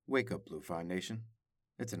Wake up, Lo-Fi Nation.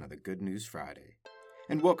 It's another Good News Friday.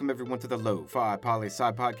 And welcome everyone to the Lo-Fi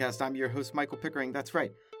Poli-Sci Podcast. I'm your host, Michael Pickering. That's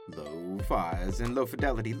right, Lo-Fi as in low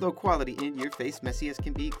fidelity, low quality, in-your-face, messy as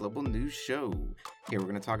can be global news show. Here we're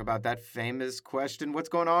going to talk about that famous question, what's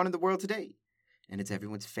going on in the world today? And it's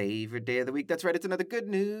everyone's favorite day of the week. That's right, it's another Good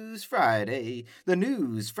News Friday. The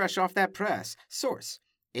news fresh off that press. Source,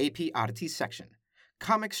 AP Oddities section.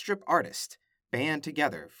 Comic strip artist band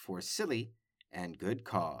together for silly and good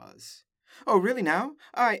cause. Oh, really now?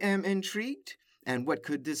 I am intrigued. And what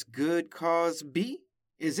could this good cause be?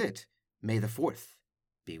 Is it May the 4th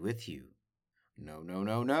be with you?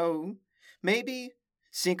 No. Maybe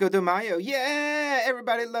Cinco de Mayo. Yeah,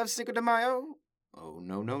 everybody loves Cinco de Mayo. Oh,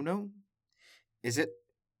 no. Is it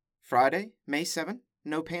Friday, May 7th,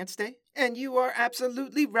 No Pants Day? And you are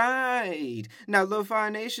absolutely right. Now,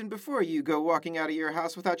 Lo-Fi Nation, before you go walking out of your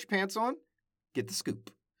house without your pants on, get the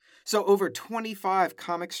scoop. So over 25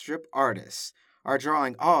 comic strip artists are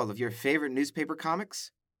drawing all of your favorite newspaper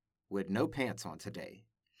comics with no pants on today.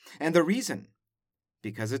 And the reason?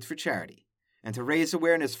 Because it's for charity and to raise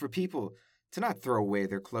awareness for people to not throw away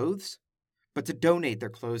their clothes, but to donate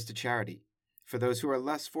their clothes to charity for those who are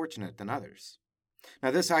less fortunate than others.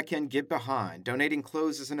 Now this I can get behind. Donating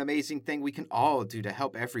clothes is an amazing thing we can all do to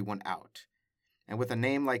help everyone out. And with a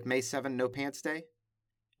name like May 7 No Pants Day,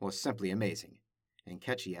 well, simply amazing and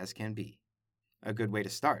catchy as can be. A good way to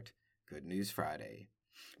start Good News Friday.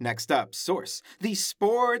 Next up, source, the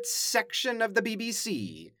sports section of the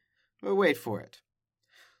BBC. Well, wait for it.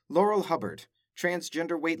 Laurel Hubbard,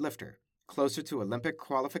 transgender weightlifter, closer to Olympic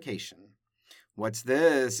qualification. What's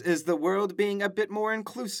this? Is the world being a bit more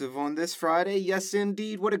inclusive on this Friday? Yes,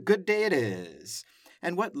 indeed. What a good day it is.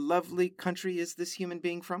 And what lovely country is this human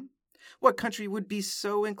being from? What country would be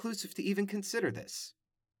so inclusive to even consider this?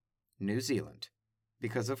 New Zealand.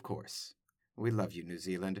 Because, of course, we love you, New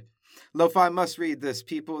Zealand. Lo-Fi must read this,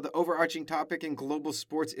 people. The overarching topic in global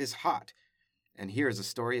sports is hot. And here's a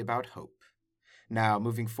story about hope. Now,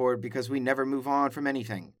 moving forward because we never move on from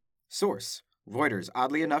anything. Source, Reuters,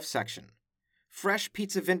 oddly enough section. Fresh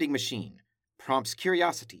pizza vending machine prompts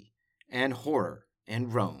curiosity and horror in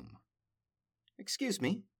Rome. Excuse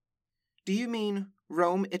me, do you mean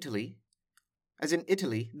Rome, Italy? As in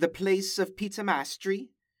Italy, the place of pizza mastery?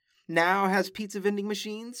 Now has pizza vending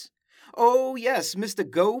machines? Oh yes, Mr.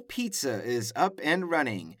 Go Pizza is up and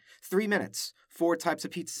running. 3 minutes, 4 types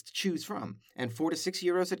of pizzas to choose from, and 4 to 6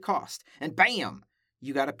 euros it cost. And bam,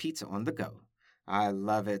 you got a pizza on the go. I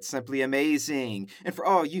love it. Simply amazing. And for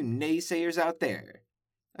all you naysayers out there,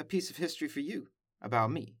 a piece of history for you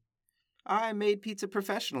about me. I made pizza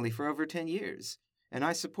professionally for over 10 years, and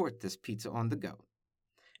I support this pizza on the go.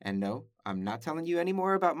 And no, I'm not telling you any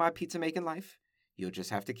more about my pizza-making life. You'll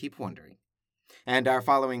just have to keep wondering. And our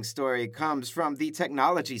following story comes from the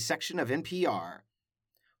technology section of NPR.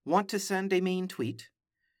 Want to send a mean tweet?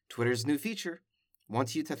 Twitter's new feature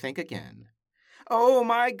wants you to think again. Oh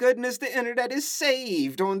my goodness, the internet is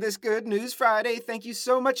saved on this Good News Friday. Thank you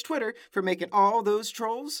so much, Twitter, for making all those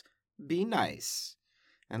trolls be nice.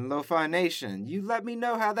 And Lo-Fi Nation, you let me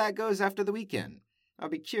know how that goes after the weekend. I'll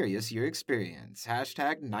be curious your experience.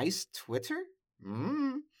 Hashtag nice Twitter?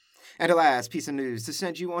 And a last piece of news to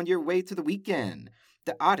send you on your way to the weekend.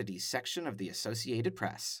 The oddities section of the Associated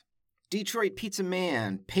Press. Detroit pizza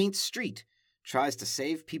man paints street, tries to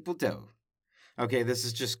save people dough. Okay, this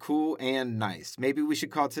is just cool and nice. Maybe we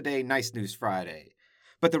should call today Nice News Friday.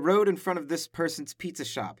 But the road in front of this person's pizza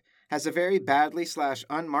shop has a very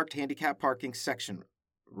badly/unmarked handicap parking section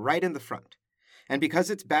right in the front. And because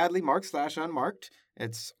it's badly marked/unmarked,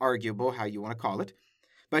 it's arguable how you want to call it,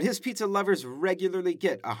 but his pizza lovers regularly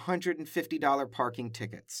get $150 parking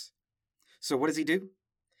tickets. So what does he do?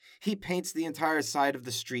 He paints the entire side of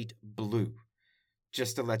the street blue,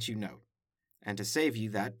 just to let you know, and to save you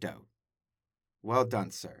that dough. Well done,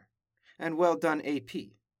 sir. And well done,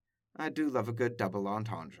 AP. I do love a good double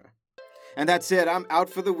entendre. And that's it. I'm out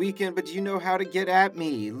for the weekend, but you know how to get at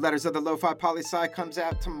me. Letters of the Lo-Fi Poli-Sci comes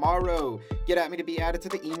out tomorrow. Get at me to be added to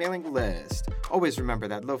the emailing list. Always remember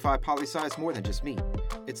that Lo-Fi Poli-Sci is more than just me.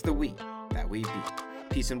 It's the we that we be.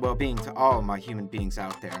 Peace and well-being to all my human beings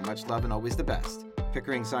out there. Much love and always the best.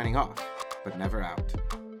 Pickering signing off, but never out.